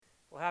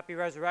Well, happy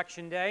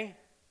Resurrection Day.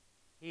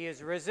 He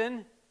is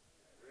risen.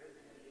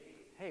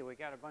 Hey, we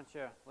got a bunch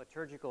of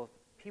liturgical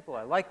people.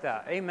 I like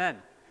that. Amen.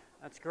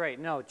 That's great.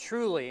 No,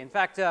 truly. In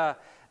fact, the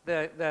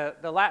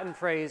Latin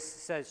phrase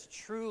says,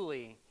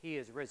 truly, he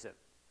is risen.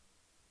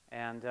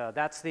 And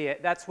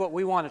that's what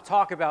we want to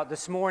talk about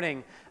this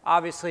morning,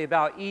 obviously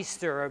about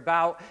Easter,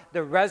 about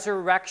the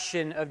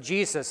resurrection of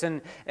Jesus.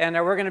 And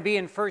we're going to be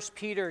in 1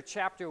 Peter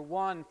chapter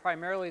 1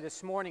 primarily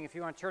this morning. If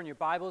you want to turn your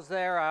Bibles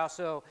there, I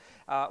also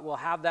will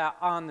have that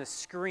on the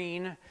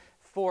screen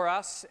for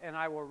us, and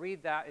I will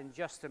read that in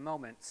just a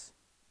moment.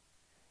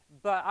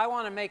 But I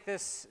want to make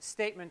this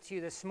statement to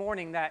you this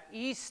morning that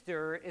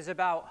Easter is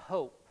about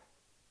hope.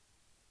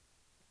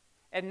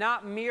 And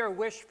not mere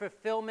wish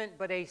fulfillment,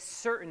 but a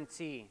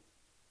certainty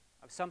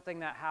of something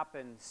that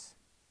happens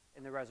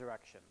in the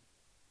resurrection.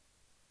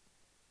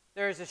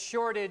 There is a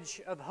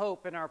shortage of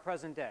hope in our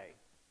present day.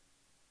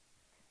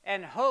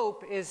 And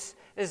hope is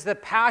the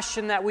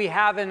passion that we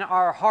have in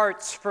our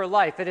hearts for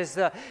life. It is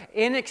the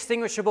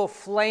inextinguishable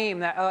flame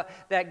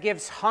that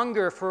gives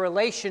hunger for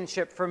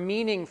relationship, for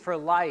meaning, for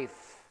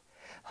life.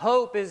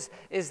 Hope is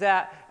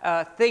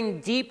that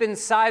thing deep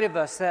inside of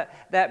us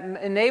that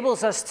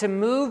enables us to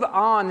move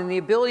on and the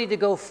ability to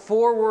go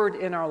forward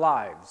in our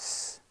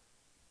lives.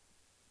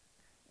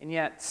 And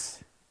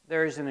yet,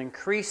 there is an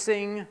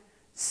increasing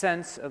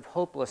sense of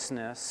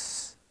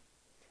hopelessness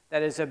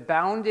that is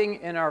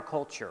abounding in our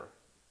culture.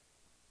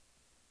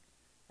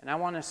 And I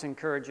want to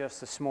encourage us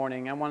this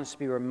morning, I want us to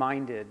be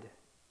reminded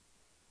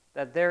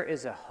that there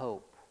is a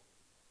hope.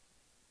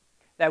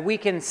 That we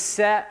can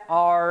set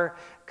our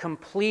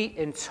complete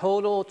and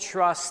total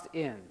trust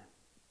in.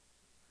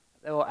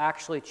 That will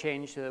actually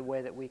change the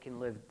way that we can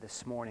live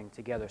this morning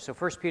together. So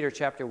 1 Peter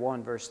chapter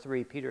 1, verse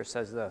 3, Peter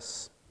says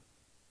this.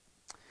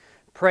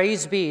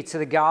 Praise be to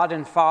the God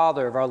and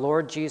Father of our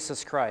Lord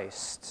Jesus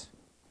Christ.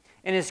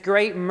 In his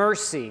great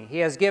mercy, he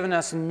has given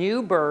us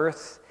new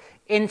birth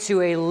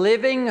into a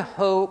living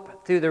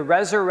hope through the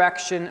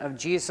resurrection of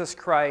Jesus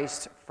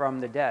Christ from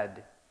the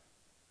dead,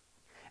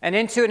 and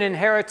into an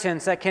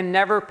inheritance that can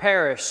never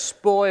perish,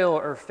 spoil,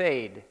 or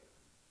fade.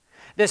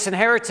 This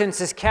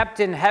inheritance is kept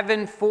in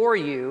heaven for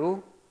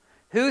you,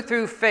 who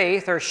through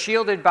faith are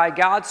shielded by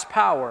God's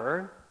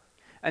power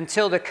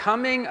until the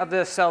coming of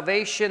the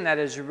salvation that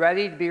is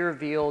ready to be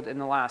revealed in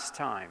the last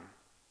time.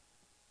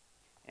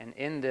 And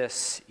in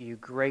this you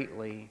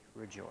greatly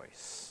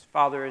rejoice.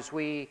 Father, as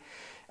we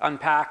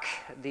unpack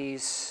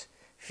these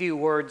few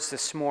words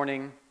this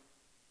morning,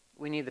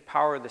 we need the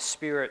power of the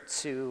Spirit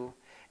to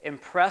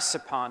impress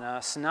upon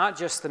us not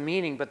just the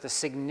meaning but the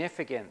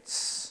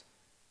significance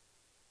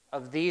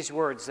of these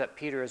words that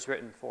Peter has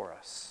written for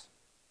us.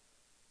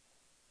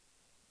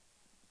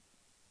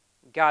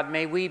 God,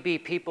 may we be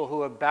people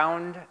who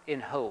abound in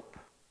hope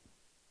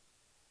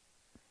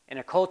in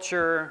a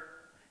culture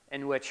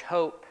in which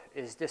hope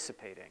is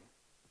dissipating.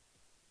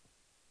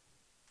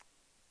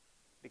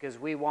 Because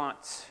we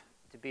want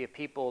to be a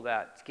people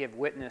that give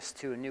witness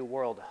to a new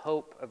world,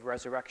 hope of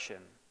resurrection.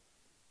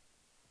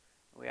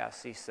 We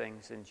ask these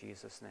things in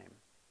Jesus' name.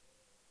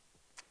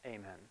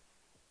 Amen.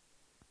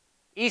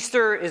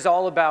 Easter is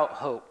all about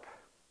hope.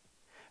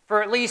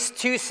 For at least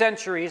 2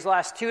 centuries,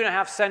 last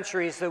 2.5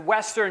 centuries, the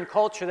Western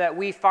culture that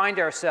we find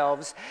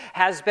ourselves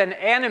has been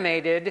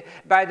animated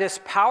by this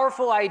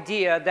powerful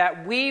idea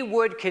that we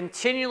would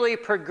continually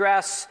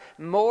progress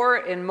more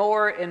and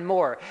more and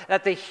more.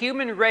 That the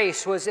human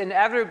race was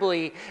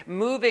inevitably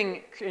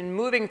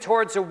moving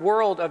towards a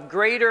world of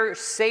greater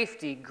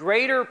safety,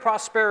 greater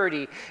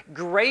prosperity,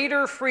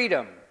 greater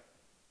freedom.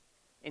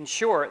 In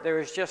short, there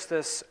is just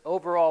this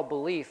overall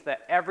belief that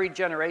every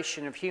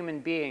generation of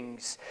human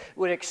beings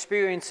would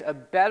experience a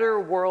better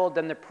world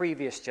than the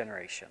previous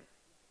generation.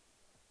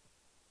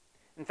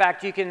 In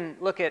fact, you can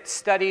look at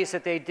studies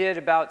that they did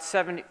about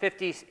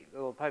 50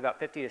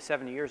 to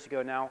 70 years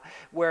ago now,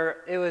 where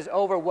it was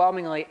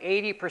overwhelmingly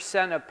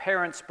 80% of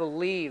parents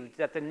believed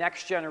that the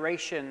next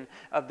generation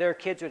of their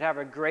kids would have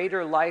a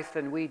greater life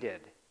than we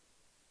did.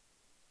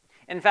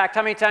 In fact,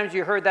 how many times have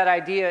you heard that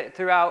idea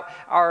throughout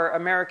our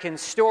American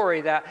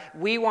story that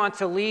we want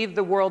to leave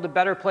the world a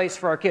better place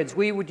for our kids?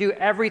 We would do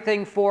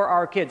everything for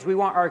our kids. We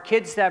want our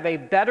kids to have a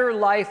better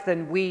life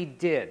than we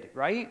did,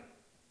 right?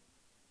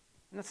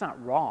 And that's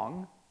not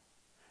wrong.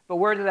 But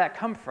where did that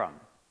come from?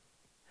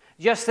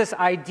 Just this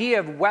idea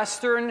of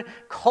Western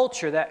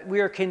culture that we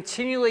are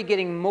continually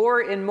getting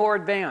more and more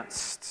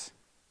advanced.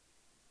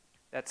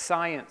 That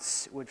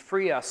science would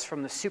free us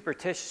from the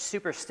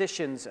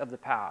superstitions of the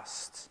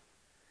past.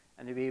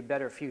 And to be a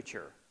better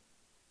future.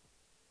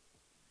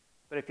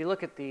 But if you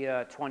look at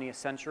the 20th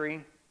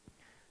century,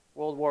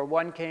 World War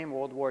I came,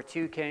 World War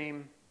II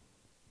came,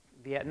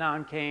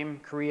 Vietnam came,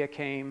 Korea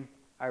came,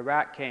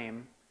 Iraq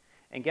came,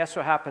 and guess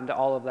what happened to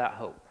all of that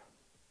hope?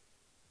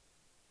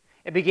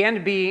 It began to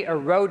be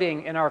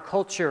eroding in our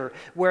culture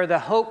where the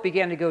hope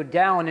began to go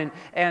down.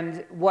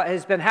 And what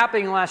has been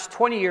happening in the last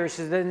 20 years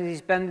is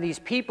that these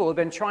people have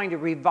been trying to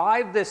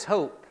revive this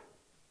hope.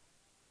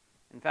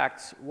 In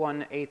fact,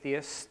 one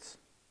atheist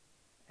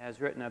has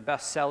written a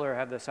bestseller. I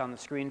have this on the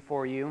screen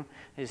for you.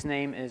 His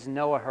name is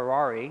Noah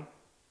Harari.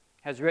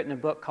 Has written a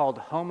book called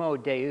Homo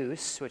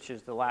Deus, which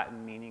is the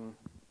Latin meaning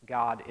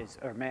God is,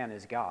 or man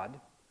is God.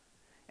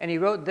 And he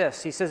wrote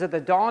this. He says, at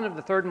the dawn of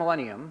the third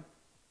millennium,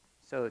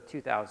 so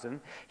 2000,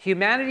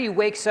 humanity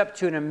wakes up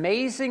to an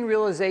amazing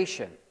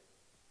realization.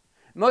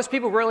 Most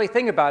people rarely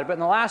think about it, but in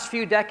the last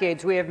few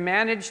decades, we have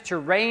managed to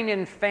rein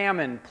in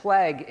famine,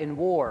 plague, and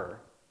war.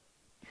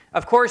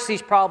 Of course,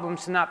 these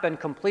problems have not been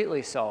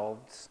completely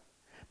solved,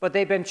 but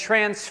they've been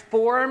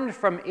transformed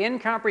from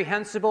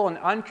incomprehensible and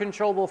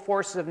uncontrollable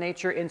forces of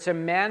nature into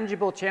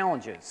manageable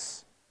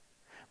challenges.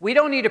 We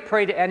don't need to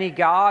pray to any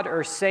god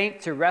or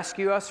saint to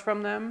rescue us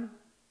from them.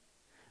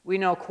 We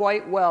know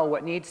quite well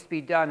what needs to be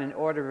done in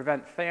order to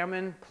prevent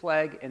famine,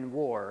 plague, and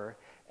war,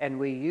 and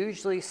we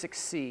usually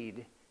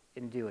succeed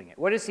in doing it.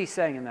 What is he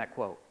saying in that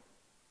quote?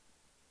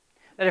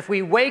 That if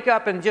we wake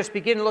up and just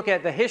begin to look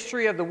at the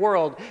history of the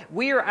world,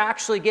 we are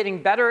actually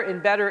getting better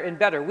and better and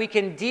better. We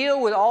can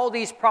deal with all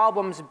these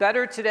problems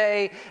better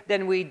today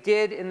than we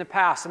did in the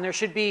past. And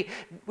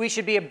we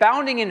should be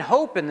abounding in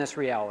hope in this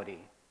reality.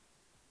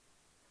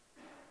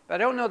 But I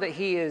don't know that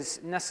he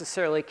is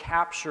necessarily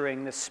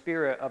capturing the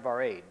spirit of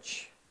our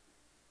age.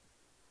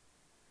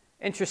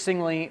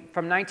 Interestingly,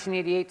 from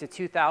 1988 to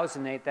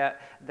 2008,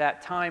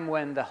 that time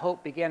when the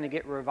hope began to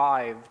get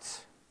revived,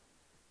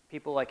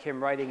 people like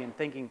him writing and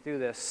thinking through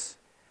this,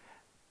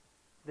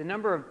 the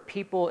number of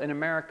people in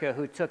America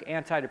who took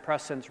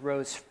antidepressants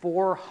rose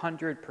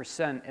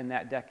 400% in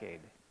that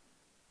decade.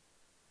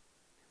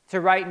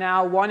 To right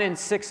now, 1 in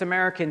 6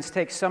 Americans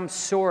take some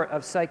sort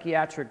of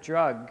psychiatric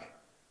drug.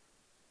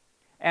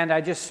 And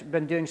I just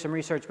been doing some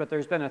research, but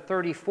there's been a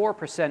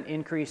 34%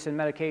 increase in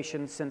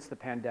medication since the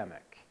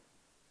pandemic.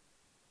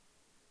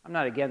 I'm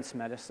not against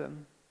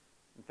medicine.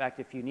 In fact,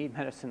 if you need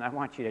medicine, I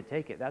want you to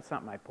take it. That's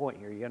not my point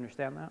here. You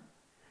understand that?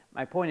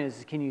 My point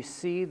is, can you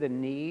see the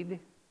need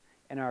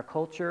in our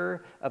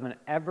culture of an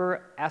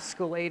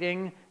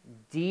ever-escalating,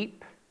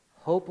 deep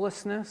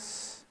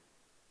hopelessness?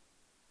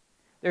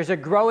 There's a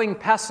growing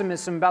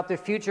pessimism about the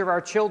future of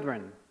our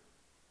children.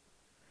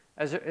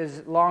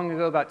 As long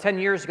ago, about 10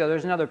 years ago,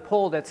 there's another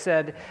poll that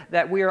said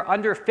that we are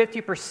under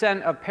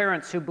 50% of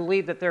parents who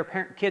believe that their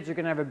kids are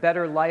going to have a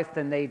better life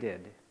than they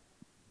did.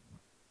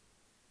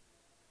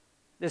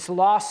 This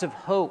loss of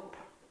hope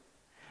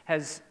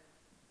has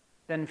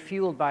been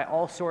fueled by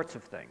all sorts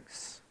of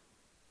things.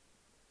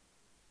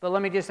 But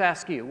let me just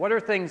ask you, what are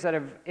things that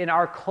have, in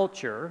our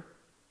culture,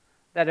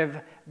 that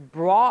have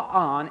brought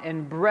on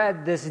and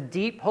bred this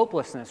deep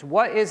hopelessness?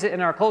 What is it in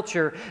our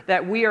culture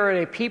that we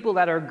are a people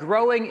that are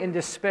growing in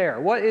despair?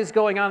 What is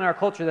going on in our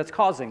culture that's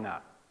causing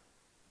that?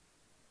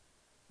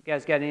 You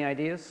guys got any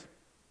ideas?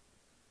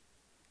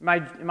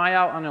 Am I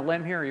out on a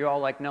limb here? Are you all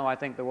like, no, I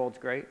think the world's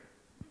great?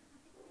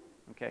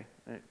 Okay.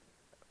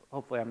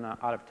 Hopefully I'm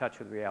not out of touch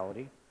with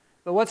reality.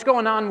 But what's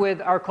going on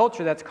with our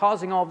culture that's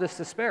causing all this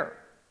despair?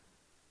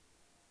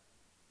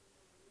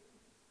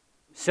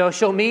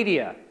 Social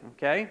media,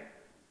 okay?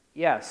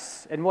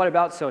 Yes. And what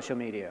about social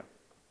media?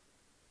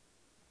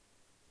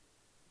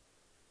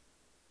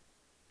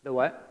 The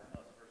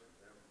what?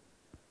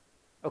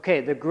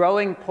 Okay, the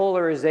growing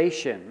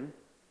polarization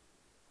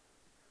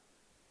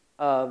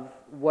of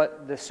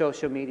what the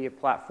social media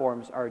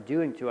platforms are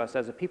doing to us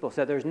as a people.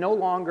 So there's no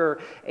longer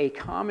a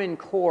common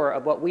core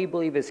of what we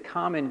believe is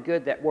common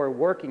good that we're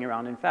working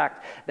around. In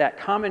fact, that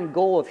common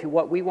goal of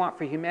what we want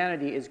for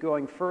humanity is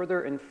growing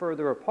further and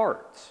further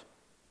apart,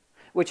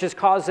 which is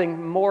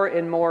causing more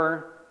and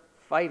more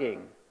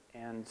fighting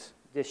and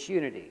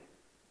disunity.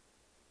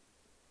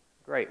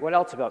 Great. What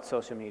else about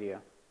social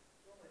media?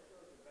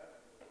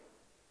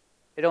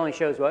 It only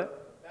shows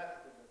what?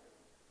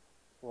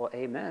 Well,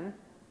 amen.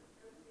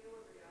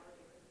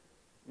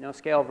 No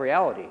scale of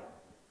reality.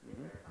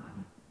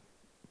 Mm-hmm.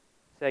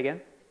 Say again?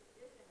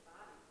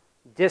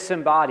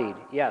 Disembodied,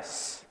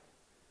 yes.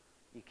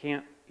 You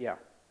can't, yeah.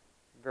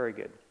 Very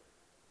good.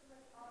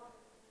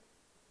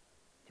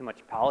 Too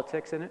much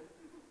politics in it?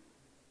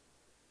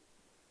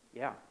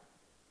 Yeah.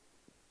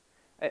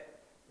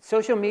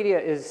 Social media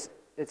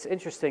it's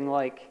interesting,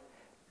 like,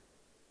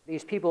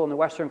 these people in the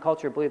Western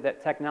culture believe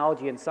that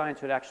technology and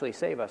science would actually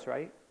save us,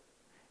 right?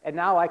 And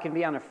now I can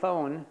be on a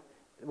phone,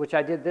 which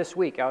I did this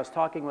week. I was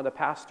talking with a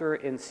pastor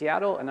in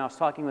Seattle, and I was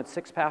talking with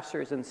 6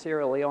 pastors in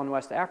Sierra Leone,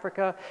 West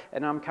Africa,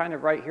 and I'm kind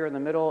of right here in the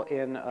middle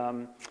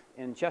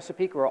in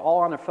Chesapeake. We're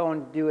all on a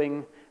phone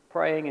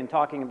praying and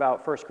talking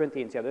about 1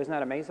 Corinthians together. Isn't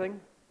that amazing?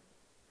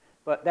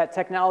 But that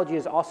technology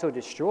is also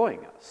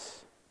destroying us.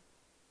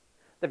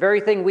 The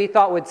very thing we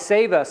thought would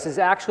save us is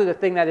actually the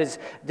thing that is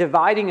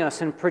dividing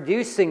us and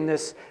producing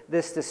this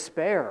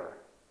despair.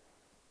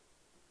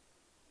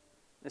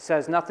 This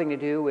has nothing to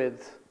do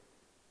with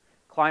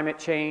climate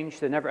change,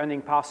 the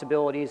never-ending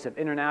possibilities of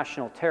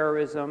international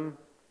terrorism,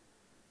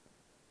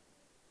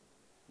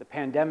 the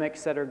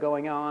pandemics that are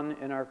going on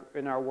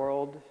in our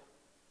world.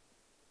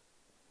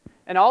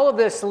 And all of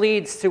this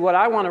leads to what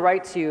I want to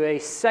write to you, a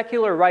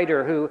secular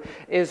writer who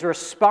is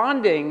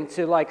responding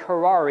to, like,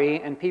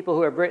 Harari and people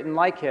who have written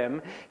like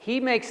him. He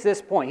makes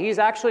this point. He's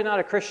actually not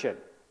a Christian.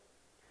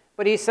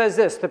 But he says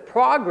this, the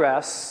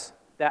progress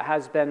that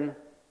has been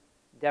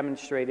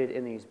demonstrated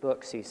in these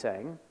books, he's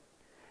saying,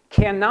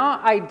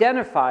 cannot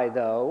identify,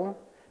 though,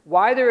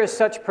 why there is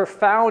such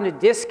profound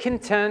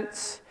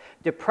discontent,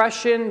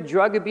 depression,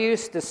 drug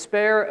abuse,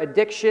 despair,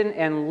 addiction,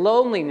 and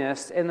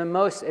loneliness in the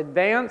most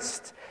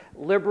advanced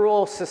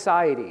liberal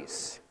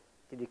societies.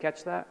 Did you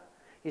catch that?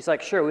 He's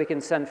like, sure, we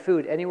can send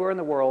food anywhere in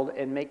the world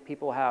and make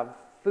people have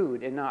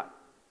food and not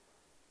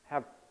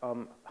have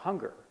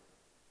hunger.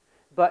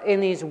 But in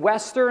these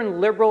Western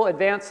liberal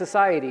advanced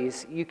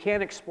societies, you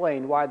can't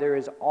explain why there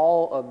is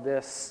all of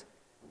this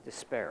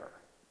despair.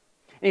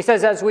 And he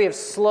says, as we have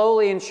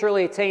slowly and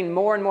surely attained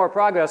more and more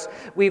progress,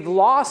 we've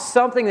lost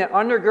something that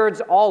undergirds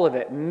all of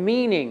it,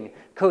 meaning,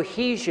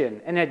 cohesion,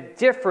 and a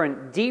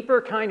different,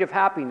 deeper kind of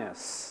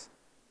happiness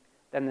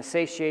than the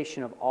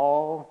satiation of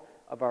all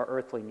of our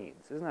earthly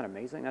needs. Isn't that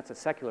amazing? That's a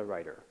secular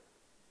writer.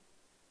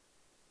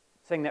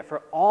 Saying that for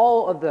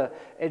all of the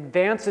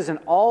advances and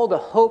all the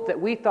hope that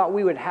we thought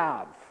we would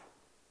have,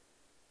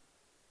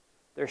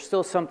 there's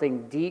still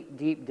something deep,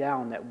 deep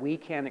down that we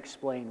can't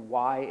explain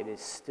why it is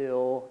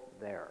still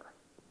there.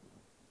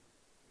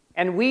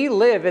 And we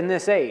live in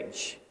this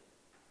age.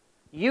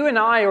 You and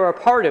I are a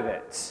part of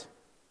it.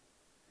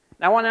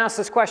 And I want to ask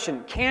this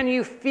question. Can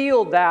you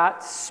feel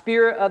that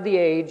spirit of the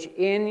age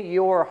in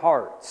your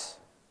hearts?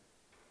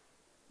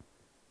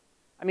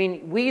 I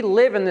mean, we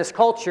live in this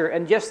culture,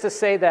 and just to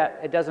say that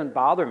it doesn't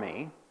bother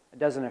me, it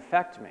doesn't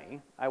affect me,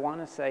 I want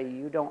to say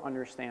you don't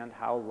understand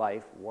how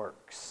life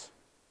works.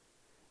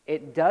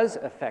 It does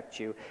affect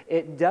you.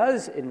 It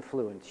does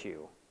influence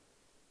you.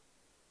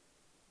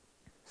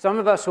 Some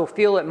of us will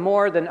feel it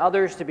more than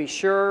others, to be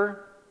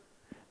sure,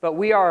 but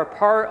we are a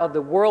part of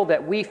the world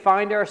that we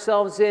find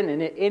ourselves in,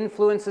 and it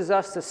influences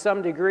us to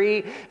some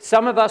degree.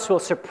 Some of us will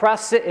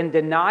suppress it and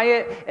deny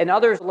it, and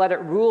others let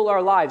it rule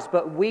our lives.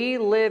 But we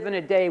live in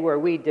a day where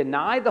we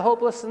deny the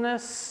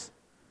hopelessness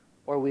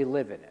or we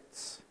live in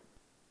it.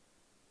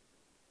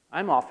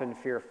 I'm often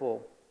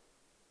fearful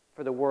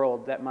for the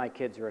world that my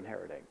kids are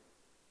inheriting.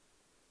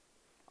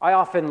 I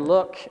often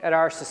look at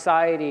our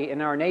society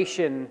and our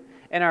nation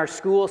and our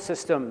school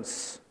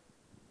systems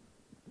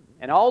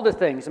and all the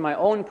things in my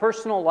own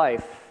personal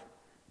life,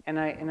 and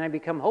I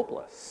become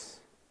hopeless.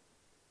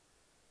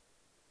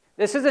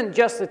 This isn't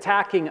just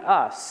attacking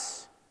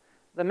us.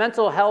 The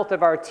mental health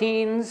of our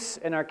teens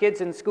and our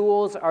kids in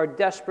schools are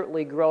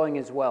desperately growing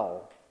as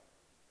well.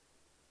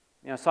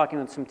 I was talking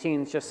with some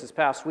teens just this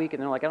past week,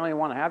 and they're like, I don't even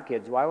want to have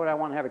kids. Why would I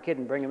want to have a kid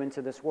and bring them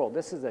into this world?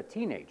 This is a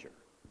teenager.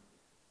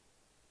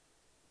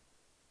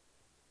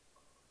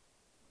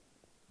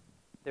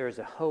 There is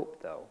a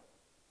hope, though,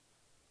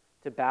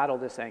 to battle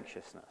this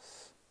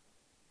anxiousness.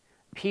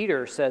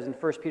 Peter says in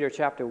 1 Peter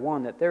chapter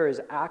 1 that there is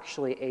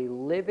actually a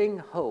living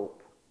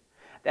hope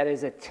that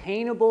is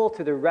attainable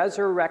through the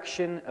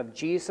resurrection of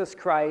Jesus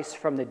Christ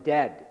from the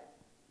dead.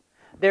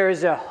 There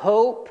is a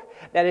hope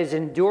that is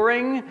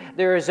enduring.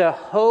 There is a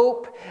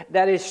hope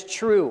that is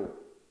true.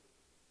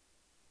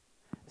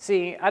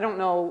 See, I don't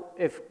know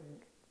if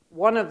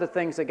one of the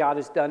things that God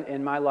has done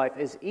in my life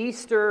is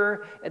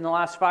Easter in the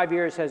last 5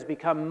 years has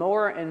become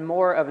more and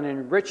more of an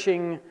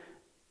enriching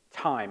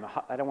time.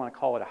 I don't want to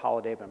call it a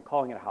holiday, but I'm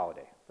calling it a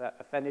holiday. If that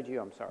offended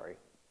you, I'm sorry.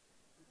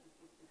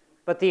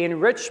 But the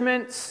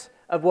enrichment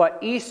of what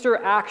Easter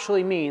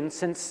actually means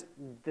since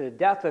the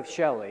death of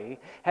Shelley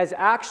has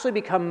actually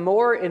become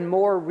more and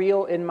more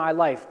real in my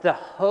life. The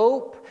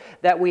hope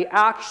that we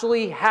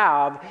actually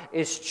have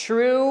is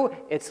true,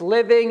 it's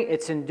living,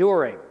 it's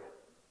enduring.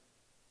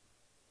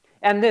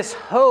 And this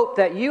hope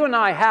that you and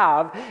I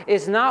have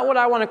is not what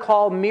I want to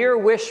call mere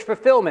wish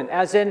fulfillment,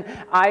 as in,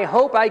 I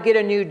hope I get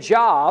a new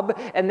job,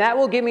 and that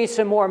will give me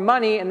some more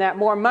money, and that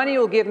more money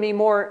will give me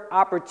more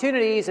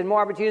opportunities, and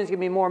more opportunities give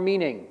me more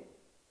meaning.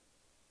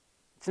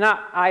 It's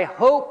not, I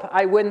hope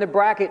I win the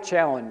bracket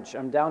challenge.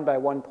 I'm down by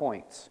 1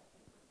 point.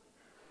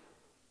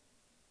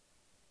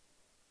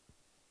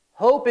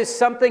 Hope is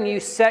something you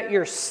set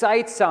your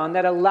sights on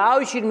that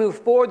allows you to move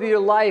forward with your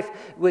life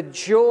with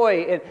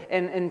joy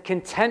and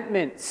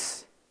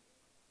contentment.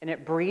 And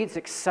it breeds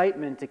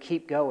excitement to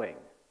keep going.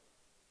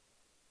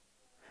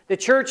 The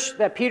church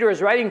that Peter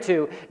is writing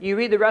to, you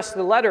read the rest of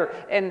the letter,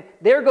 and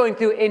they're going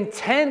through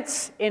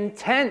intense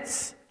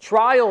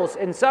trials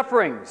and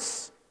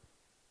sufferings.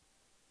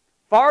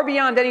 Far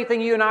beyond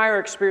anything you and I are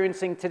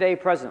experiencing today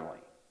presently.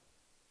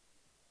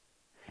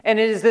 And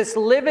it is this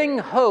living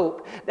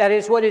hope that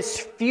is what is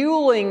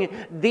fueling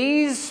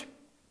these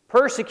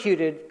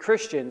persecuted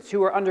Christians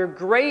who are under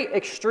great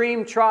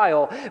extreme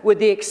trial with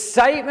the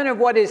excitement of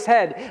what is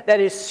ahead that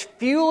is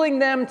fueling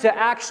them to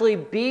actually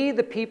be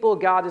the people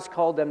God has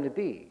called them to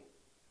be.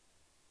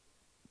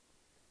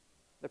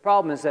 The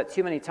problem is that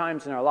too many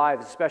times in our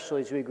lives,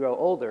 especially as we grow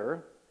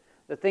older,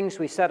 the things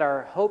we set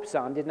our hopes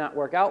on did not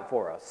work out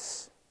for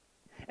us.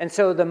 And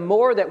so the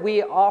more that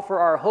we offer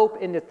our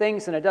hope into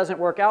things and it doesn't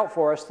work out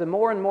for us, the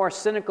more and more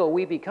cynical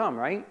we become,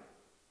 right?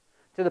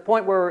 To the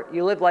point where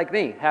you live like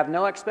me, have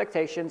no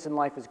expectations, and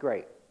life is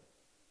great.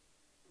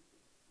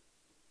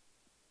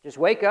 Just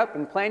wake up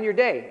and plan your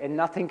day, and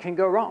nothing can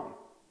go wrong.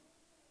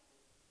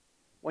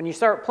 When you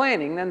start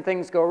planning, then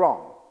things go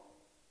wrong.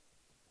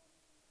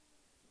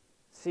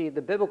 See,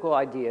 the biblical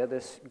idea,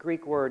 this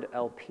Greek word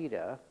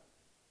elpida,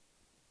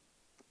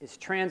 is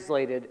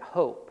translated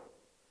hope.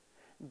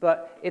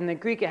 But in the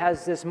Greek, it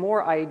has this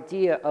more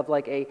idea of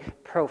like a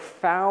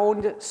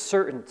profound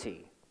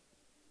certainty,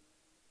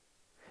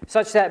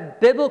 such that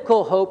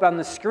biblical hope on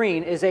the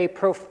screen is a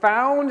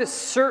profound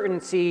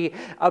certainty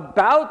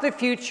about the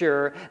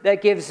future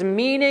that gives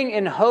meaning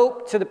and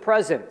hope to the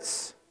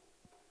present.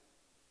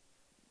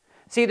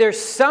 See, there's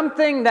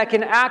something that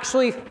can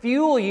actually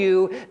fuel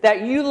you,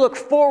 that you look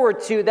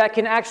forward to, that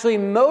can actually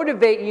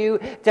motivate you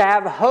to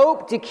have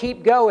hope to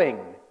keep going.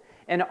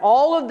 And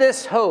all of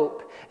this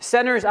hope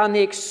centers on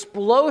the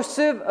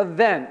explosive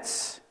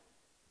events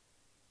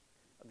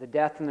of the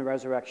death and the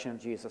resurrection of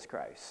Jesus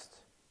Christ.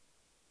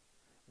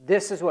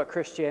 This is what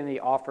Christianity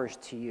offers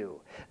to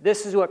you.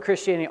 This is what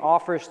Christianity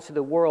offers to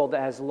the world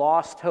that has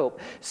lost hope.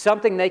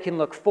 Something they can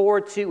look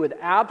forward to with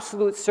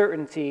absolute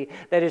certainty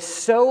that is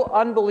so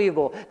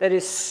unbelievable, that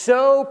is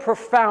so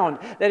profound,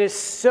 that is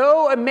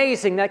so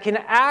amazing, that can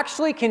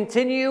actually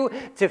continue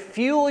to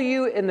fuel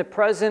you in the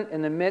present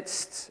in the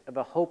midst of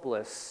a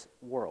hopeless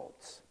world.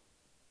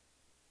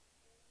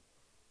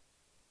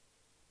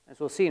 As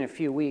we'll see in a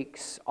few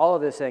weeks, all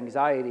of this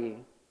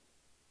anxiety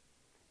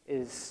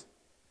is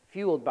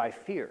fueled by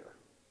fear.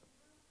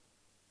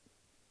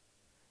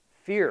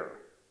 Fear.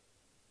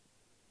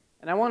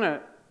 And I want to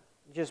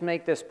just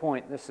make this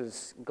point. This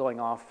is going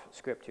off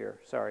script here.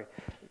 Sorry.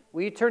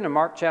 Will you turn to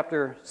Mark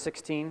chapter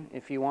 16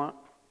 if you want?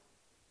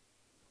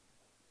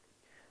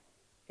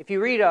 If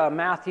you read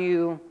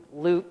Matthew,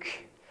 Luke,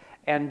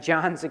 and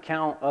John's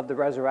account of the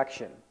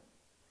resurrection,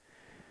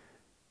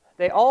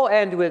 they all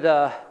end with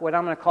what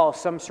I'm going to call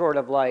some sort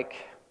of like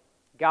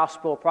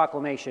gospel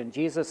proclamation.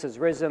 Jesus is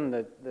risen.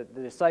 The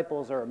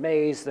disciples are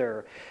amazed.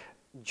 They're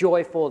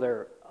joyful.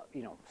 They're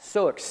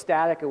so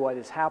ecstatic at what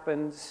has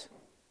happened.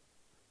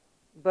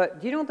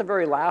 But do you know what the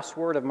very last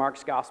word of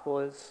Mark's gospel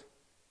is?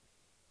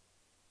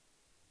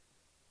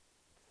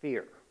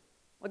 Fear.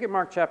 Look at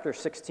Mark chapter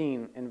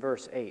 16 and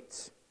verse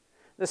 8.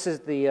 This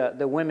is the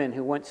women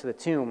who went to the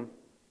tomb.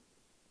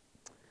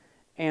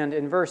 And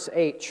in verse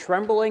 8,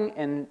 trembling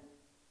and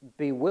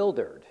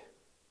bewildered,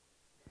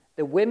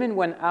 the women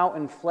went out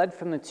and fled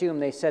from the tomb.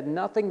 They said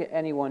nothing to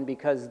anyone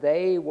because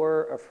they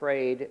were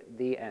afraid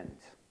the end.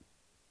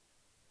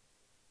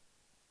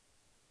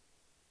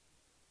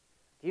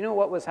 Do you know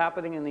what was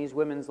happening in these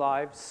women's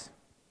lives?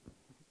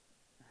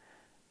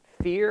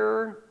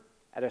 Fear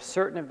at a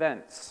certain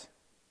event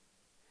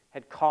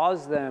had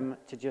caused them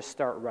to just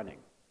start running.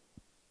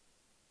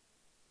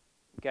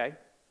 Okay?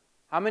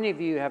 How many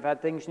of you have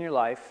had things in your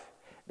life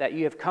that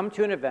you have come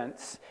to an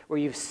event where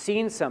you've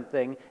seen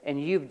something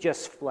and you've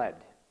just fled?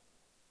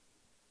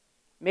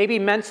 Maybe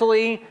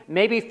mentally,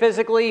 maybe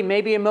physically,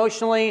 maybe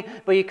emotionally,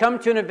 but you come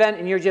to an event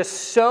and you're just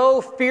so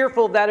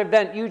fearful of that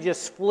event, you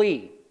just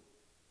flee.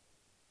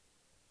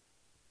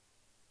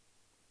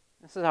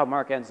 This is how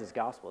Mark ends his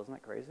gospel. Isn't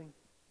that crazy?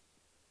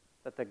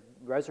 That the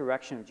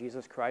resurrection of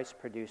Jesus Christ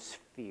produced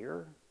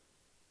fear.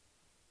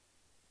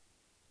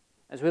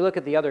 As we look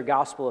at the other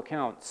gospel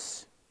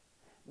accounts,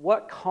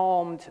 what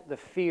calmed the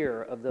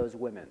fear of those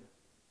women?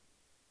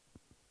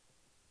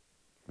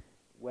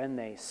 When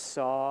they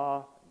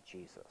saw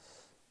Jesus.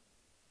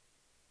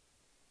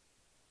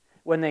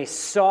 When they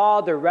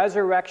saw the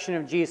resurrection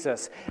of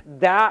Jesus,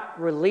 that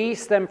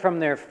released them from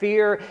their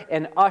fear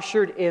and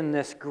ushered in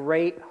this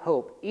great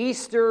hope.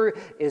 Easter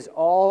is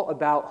all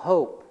about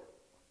hope.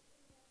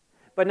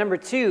 But number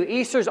two,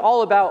 Easter is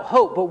all about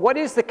hope. But what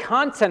is the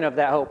content of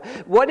that hope?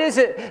 What is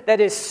it that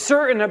is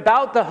certain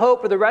about the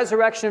hope of the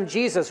resurrection of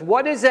Jesus?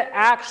 What is it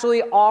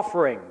actually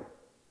offering?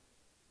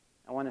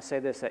 I want to say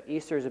this, that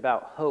Easter is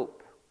about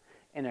hope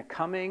in a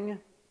coming,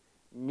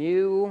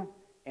 new,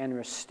 and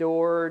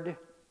restored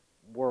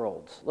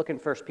world. Look in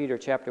 1 Peter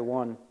chapter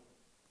 1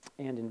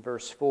 and in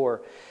verse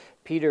 4.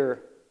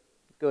 Peter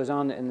goes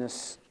on in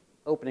this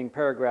opening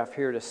paragraph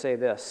here to say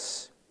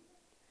this.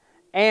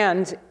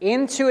 And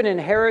into an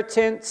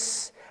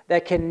inheritance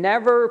that can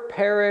never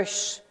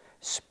perish,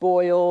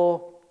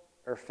 spoil,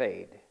 or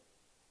fade.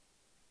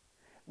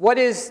 What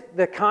is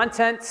the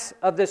content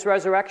of this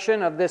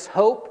resurrection, of this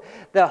hope?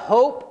 The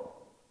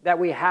hope that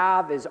we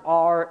have is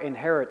our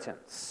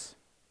inheritance.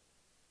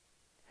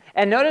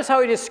 And notice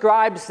how he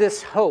describes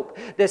this hope,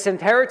 this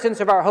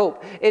inheritance of our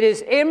hope. It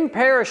is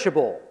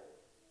imperishable.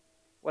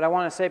 What I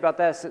want to say about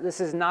this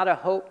is not a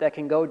hope that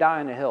can go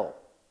die on a hill.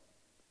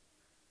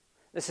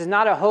 This is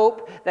not a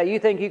hope that you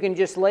think you can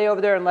just lay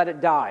over there and let it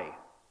die.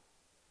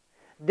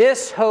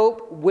 This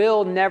hope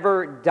will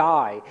never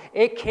die.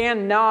 It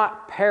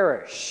cannot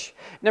perish.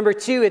 Number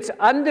two, it's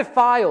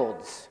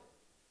undefiled.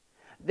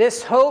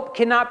 This hope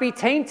cannot be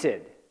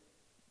tainted.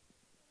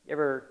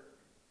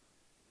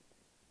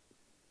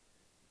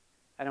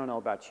 I don't know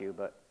about you,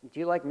 but do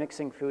you like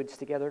mixing foods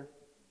together?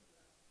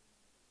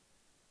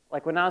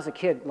 Like when I was a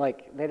kid,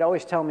 they'd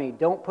always tell me,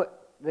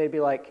 they'd be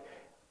like,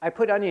 I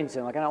put onions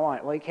in, I don't want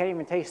it. Well, you can't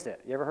even taste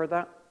it. You ever heard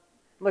that?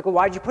 I'm like, well,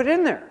 why'd you put it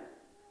in there?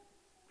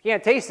 If you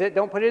can't taste it,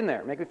 don't put it in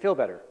there. Make it feel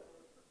better.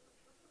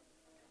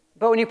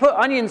 But when you put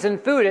onions in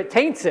food, it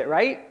taints it,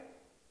 right?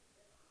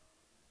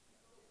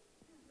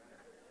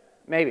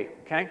 Maybe,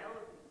 okay?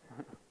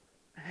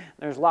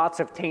 There's lots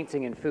of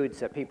tainting in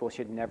foods that people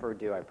should never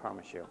do, I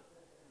promise you.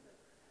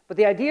 But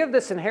the idea of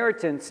this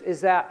inheritance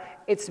is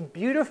that it's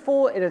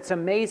beautiful and it's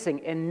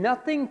amazing, and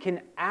nothing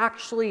can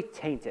actually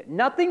taint it.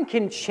 Nothing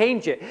can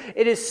change it.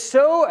 It is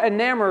so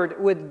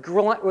enamored with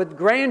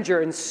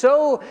grandeur and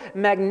so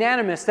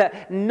magnanimous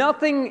that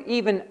nothing,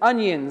 even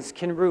onions,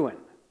 can ruin.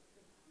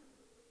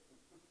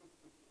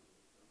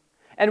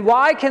 And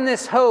why can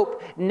this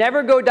hope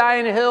never go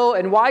downhill,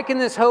 and why can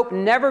this hope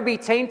never be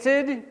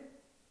tainted?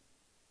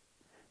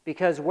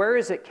 Because where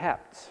is it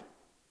kept?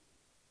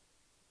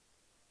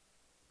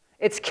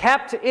 It's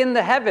kept in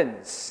the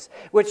heavens,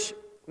 which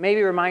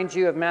maybe reminds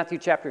you of Matthew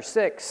chapter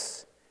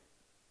 6.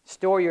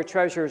 Store your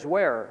treasures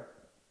where?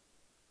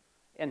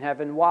 In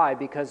heaven. Why?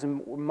 Because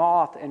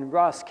moth and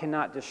rust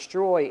cannot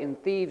destroy,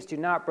 and thieves do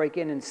not break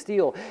in and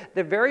steal.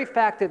 The very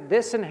fact that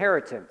this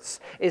inheritance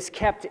is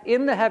kept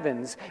in the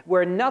heavens,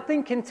 where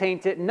nothing can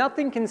taint it,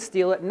 nothing can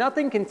steal it,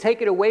 nothing can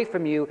take it away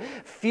from you,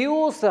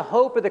 fuels the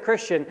hope of the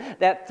Christian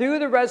that through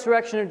the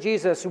resurrection of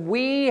Jesus,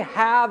 we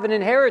have an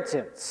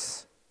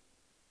inheritance.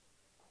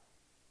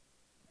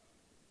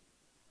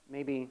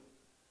 Maybe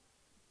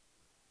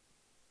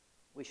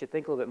we should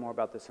think a little bit more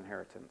about this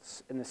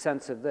inheritance in the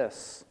sense of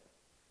this.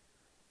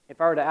 If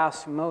I were to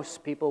ask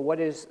most people, what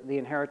is the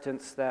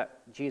inheritance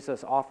that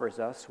Jesus offers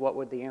us, what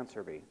would the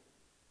answer be?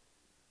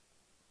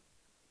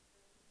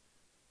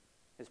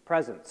 His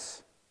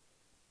presence.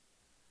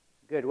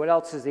 Good. What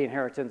else is the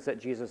inheritance that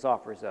Jesus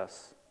offers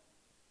us?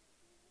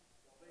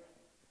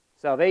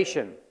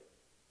 Salvation.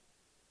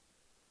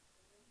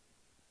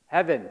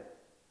 Heaven.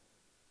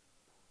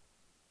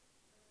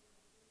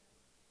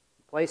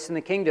 Place in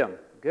the kingdom.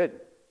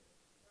 Good.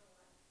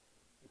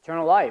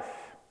 Eternal life.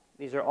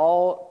 These are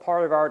all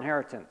part of our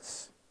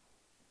inheritance.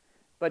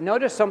 But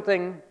notice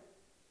something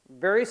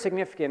very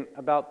significant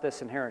about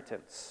this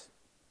inheritance.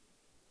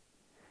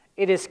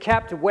 It is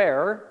kept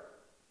where?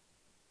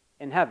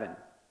 In heaven.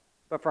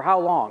 But for how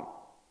long?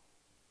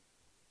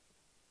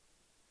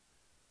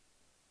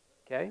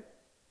 Okay?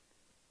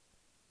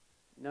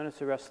 Notice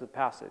the rest of the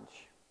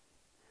passage.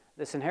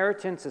 This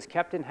inheritance is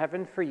kept in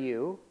heaven for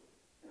you,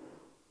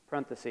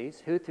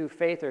 parentheses, who through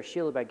faith are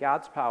shielded by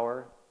God's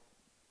power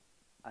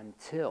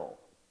until.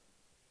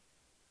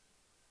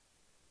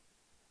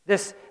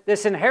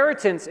 This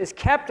inheritance is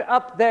kept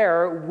up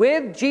there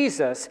with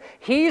Jesus.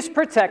 He's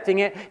protecting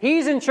it.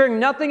 He's ensuring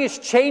nothing is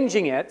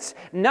changing it.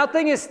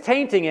 Nothing is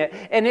tainting it.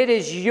 And it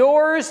is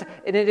yours,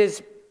 and it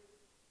is,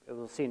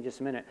 we'll see in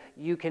just a minute,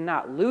 you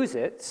cannot lose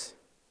it.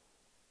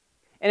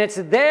 And it's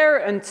there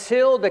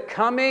until the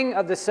coming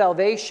of the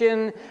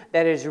salvation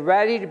that is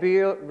ready to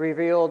be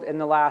revealed in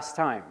the last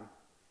time.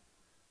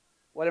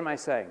 What am I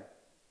saying?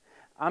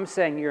 I'm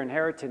saying your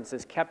inheritance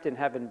is kept in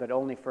heaven, but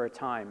only for a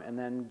time. And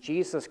then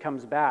Jesus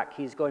comes back.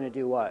 He's going to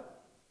do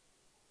what?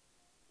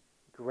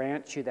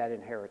 Grant you that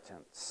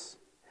inheritance.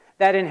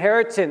 That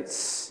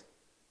inheritance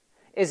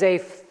is a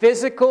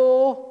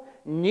physical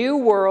new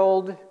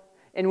world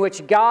in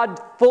which God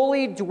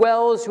fully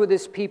dwells with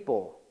his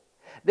people.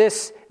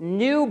 This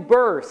new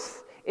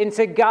birth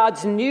into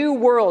God's new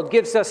world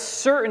gives us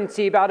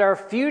certainty about our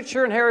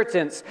future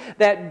inheritance,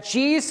 that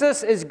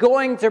Jesus is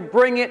going to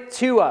bring it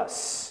to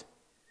us.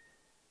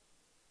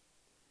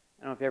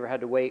 I don't know if you ever had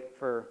to wait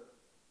for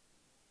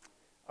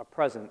a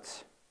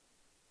present.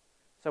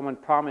 Someone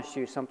promised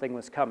you something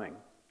was coming.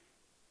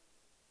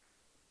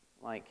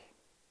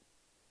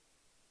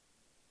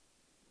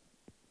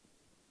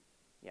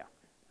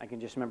 I can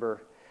just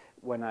remember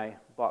when I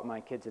bought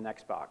my kids an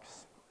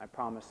Xbox. I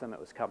promised them it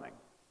was coming.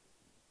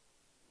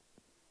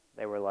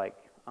 They were like,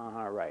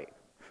 right.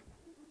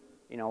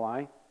 You know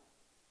why?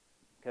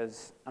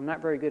 Because I'm not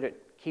very good at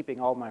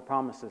keeping all my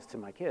promises to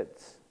my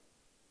kids.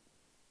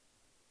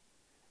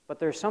 But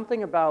there's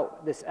something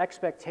about this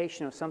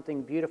expectation of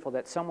something beautiful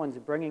that someone's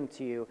bringing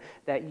to you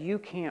that you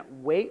can't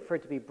wait for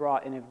it to be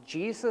brought. And if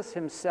Jesus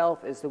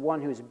himself is the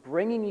one who's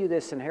bringing you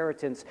this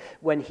inheritance,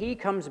 when he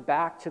comes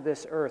back to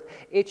this earth,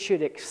 it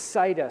should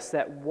excite us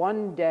that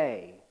one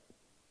day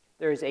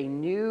there is a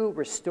new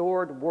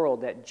restored world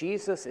that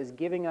Jesus is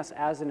giving us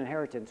as an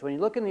inheritance. When you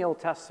look in the Old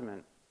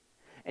Testament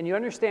and you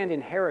understand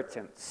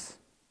inheritance,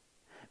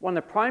 one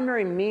of the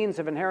primary means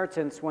of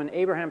inheritance, when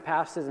Abraham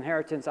passed his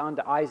inheritance on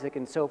to Isaac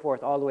and so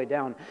forth all the way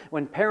down,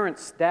 when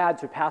parents,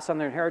 dads would pass on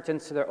their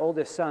inheritance to their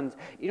oldest sons,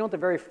 you know what the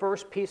very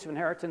first piece of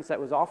inheritance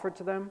that was offered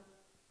to them?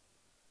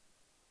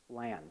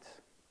 Land.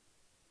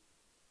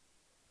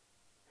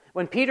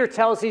 When Peter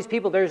tells these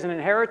people there's an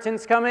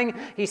inheritance coming,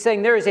 he's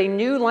saying there is a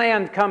new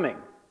land coming.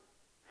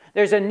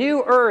 There's a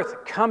new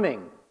earth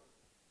coming.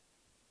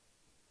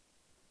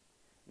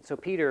 And so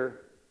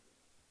Peter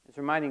is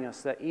reminding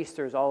us that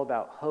Easter is all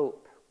about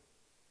hope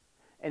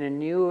and a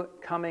new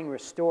coming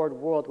restored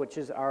world, which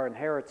is our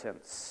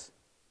inheritance.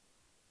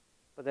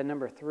 But then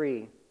number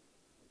 3,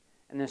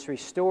 and this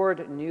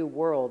restored new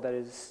world that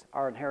is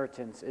our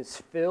inheritance is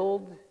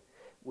filled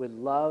with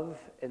love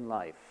and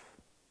life.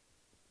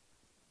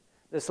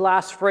 This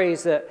last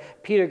phrase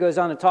that Peter goes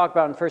on to talk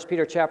about in 1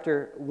 Peter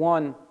chapter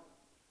 1,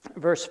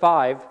 verse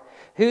 5,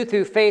 who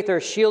through faith are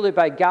shielded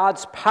by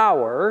God's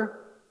power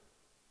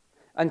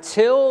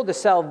until the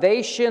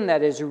salvation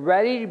that is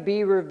ready to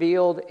be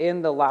revealed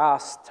in the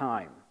last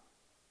time.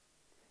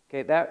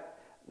 Okay,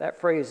 that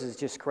phrase is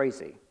just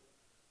crazy.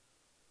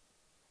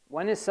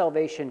 When is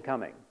salvation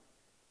coming?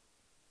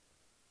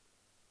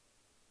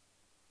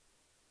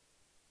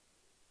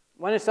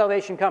 When is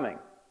salvation coming?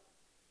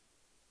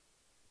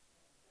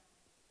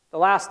 The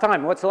last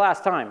time. What's the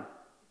last time?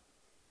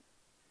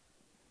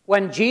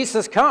 When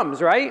Jesus comes,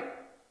 right?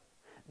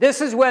 This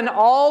is when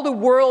all the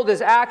world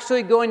is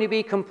actually going to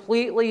be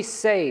completely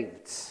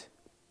saved.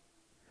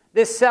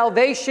 This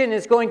salvation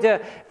is going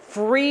to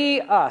free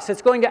us.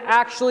 It's going to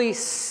actually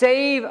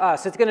save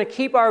us. It's going to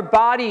keep our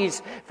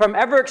bodies from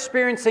ever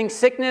experiencing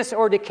sickness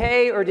or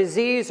decay or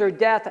disease or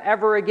death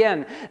ever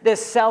again.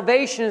 This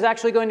salvation is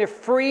actually going to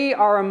free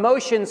our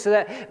emotions so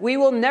that we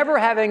will never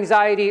have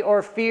anxiety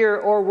or fear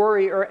or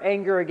worry or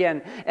anger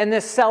again. And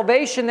this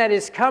salvation that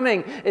is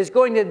coming is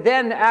going to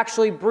then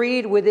actually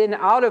breed within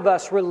out of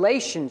us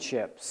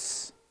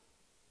relationships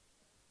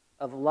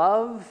of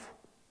love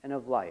and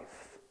of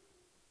life.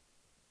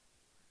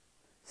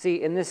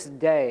 See, in this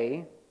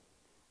day,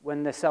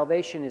 when the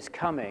salvation is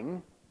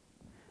coming,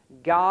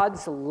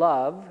 God's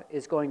love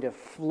is going to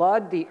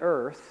flood the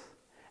earth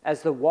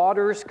as the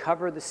waters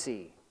cover the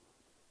sea.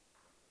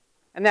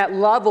 And that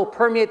love will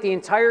permeate the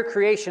entire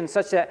creation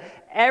such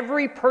that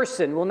every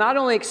person will not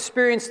only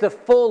experience the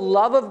full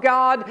love of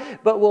God,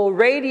 but will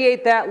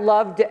radiate that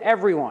love to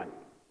everyone.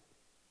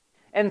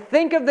 And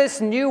think of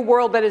this new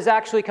world that is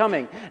actually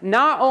coming.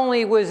 Not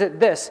only was it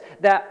this,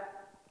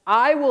 that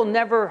I will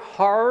never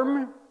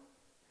harm,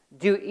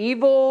 do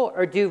evil,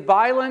 or do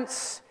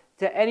violence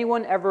to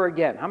anyone ever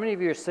again. How many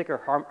of you are sick of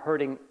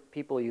hurting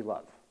people you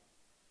love?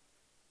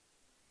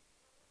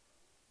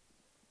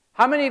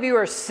 How many of you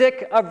are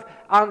sick of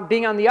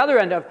being on the other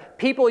end of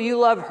people you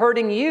love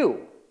hurting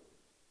you?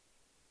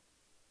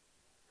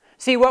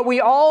 See, what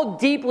we all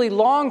deeply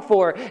long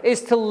for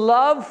is to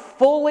love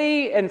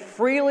fully and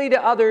freely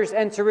to others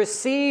and to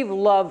receive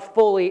love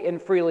fully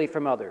and freely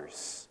from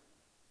others.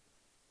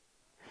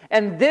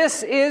 And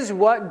this is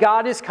what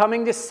God is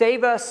coming to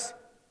save us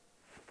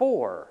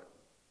for.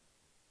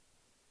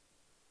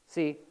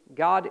 See,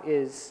 God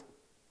is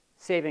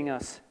saving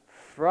us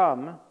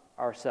from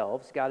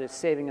ourselves. God is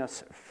saving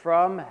us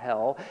from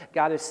hell.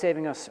 God is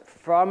saving us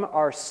from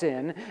our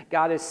sin.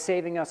 God is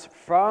saving us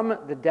from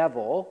the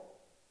devil.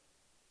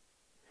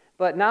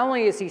 But not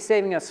only is He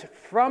saving us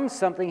from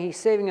something, He's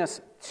saving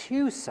us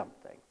to something.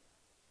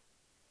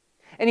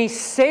 And He's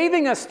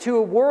saving us to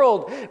a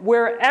world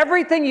where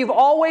everything you've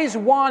always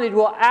wanted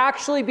will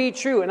actually be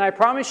true. And I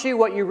promise you,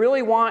 what you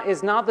really want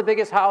is not the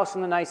biggest house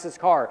and the nicest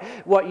car.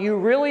 What you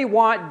really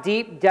want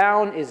deep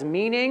down is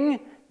meaning,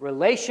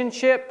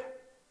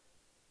 relationship,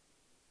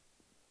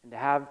 and to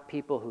have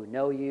people who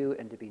know you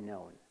and to be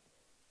known.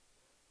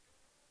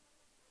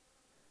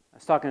 I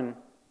was talking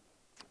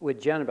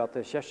with Jen about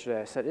this yesterday.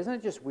 I said, isn't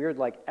it just weird,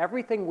 like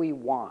everything we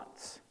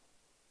want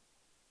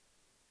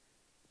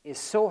is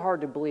so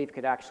hard to believe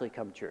could actually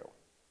come true.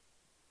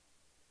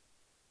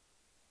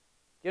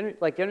 Do you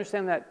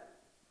understand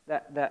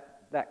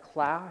that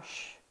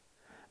clash?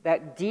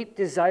 That deep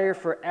desire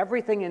for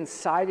everything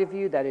inside of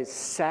you that is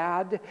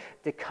sad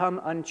to come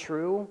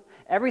untrue?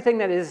 Everything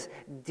that is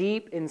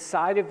deep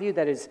inside of you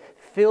that is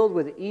filled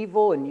with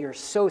evil and you're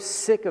so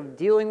sick of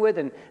dealing with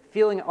and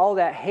feeling all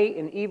that hate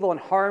and evil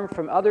and harm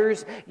from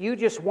others, you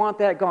just want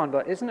that gone.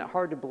 But isn't it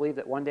hard to believe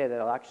that one day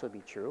that'll actually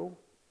be true?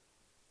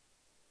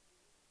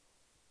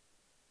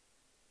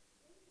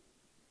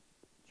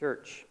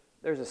 Church,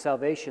 there's a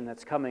salvation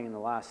that's coming in the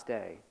last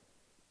day.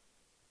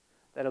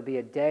 That'll be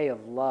a day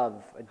of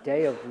love, a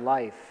day of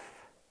life,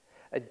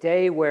 a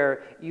day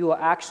where you will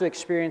actually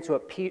experience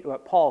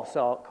what Paul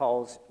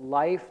calls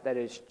life that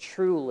is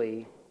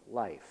truly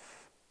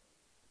life.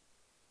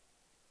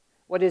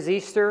 What is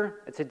Easter?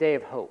 It's a day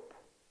of hope,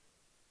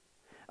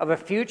 of a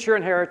future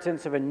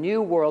inheritance of a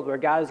new world where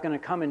God is going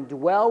to come and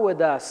dwell with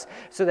us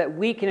so that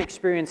we can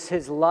experience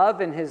His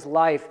love and His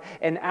life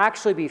and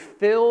actually be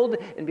filled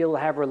and be able to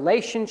have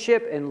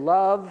relationship and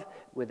love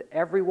with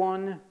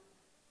everyone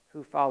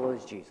who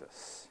follows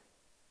Jesus.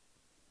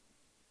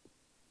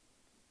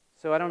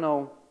 So I don't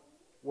know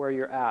where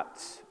you're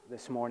at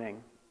this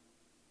morning.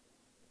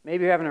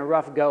 Maybe you're having a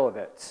rough go of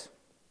it.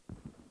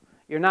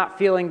 You're not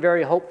feeling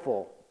very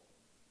hopeful.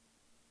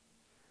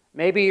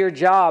 Maybe your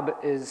job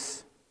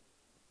is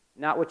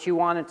not what you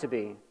want it to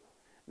be.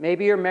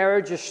 Maybe your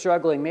marriage is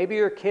struggling. Maybe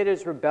your kid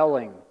is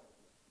rebelling.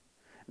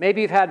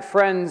 Maybe you've had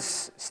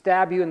friends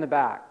stab you in the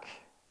back.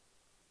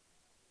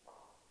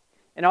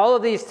 In all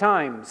of these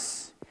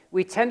times,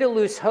 we tend to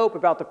lose hope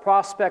about the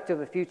prospect of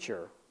the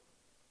future.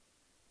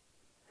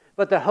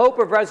 But the hope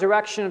of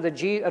resurrection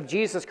of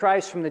Jesus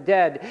Christ from the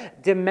dead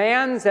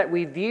demands that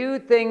we view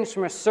things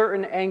from a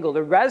certain angle.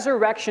 The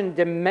resurrection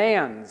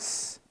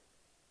demands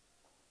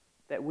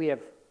that we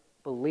have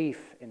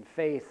belief and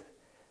faith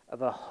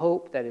of a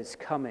hope that is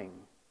coming,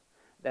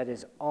 that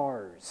is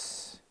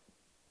ours.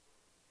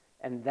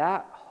 And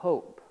that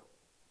hope,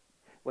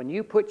 when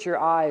you put your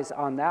eyes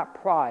on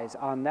that prize,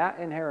 on that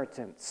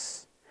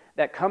inheritance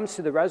that comes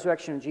through the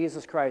resurrection of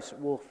Jesus Christ,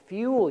 will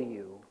fuel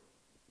you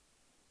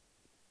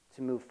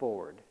to move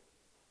forward.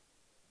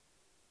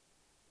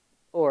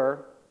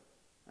 Or,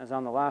 as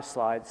on the last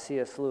slide,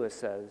 C.S. Lewis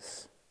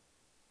says,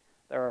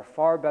 there are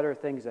far better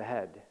things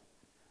ahead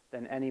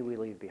than any we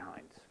leave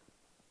behind.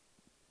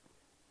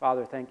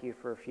 Father, thank you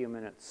for a few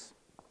minutes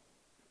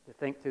to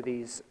think through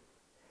these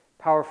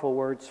powerful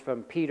words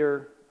from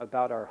Peter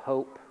about our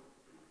hope.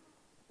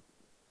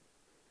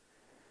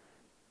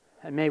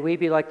 And may we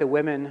be like the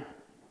women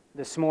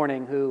this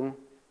morning who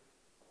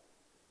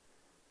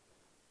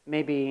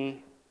may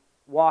be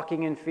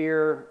walking in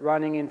fear,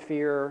 running in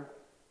fear,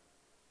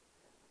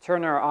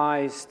 turn our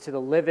eyes to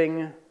the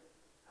living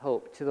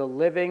hope, to the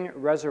living,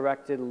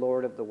 resurrected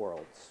Lord of the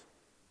worlds,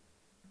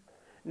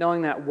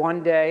 knowing that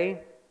one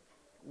day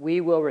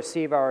we will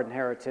receive our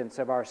inheritance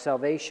of our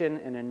salvation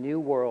in a new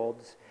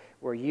world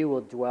where you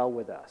will dwell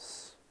with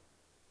us.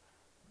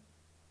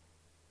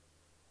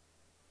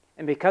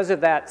 And because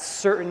of that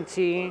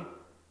certainty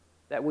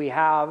that we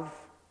have,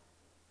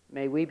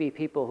 may we be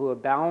people who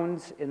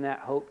abound in that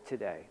hope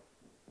today.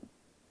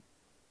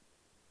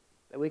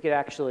 That we could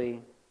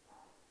actually,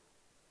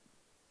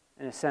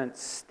 in a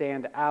sense,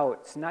 stand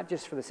out, not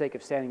just for the sake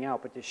of standing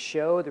out, but to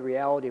show the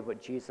reality of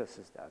what Jesus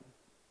has done.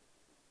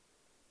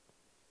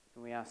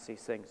 And we ask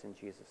these things in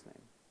Jesus'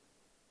 name.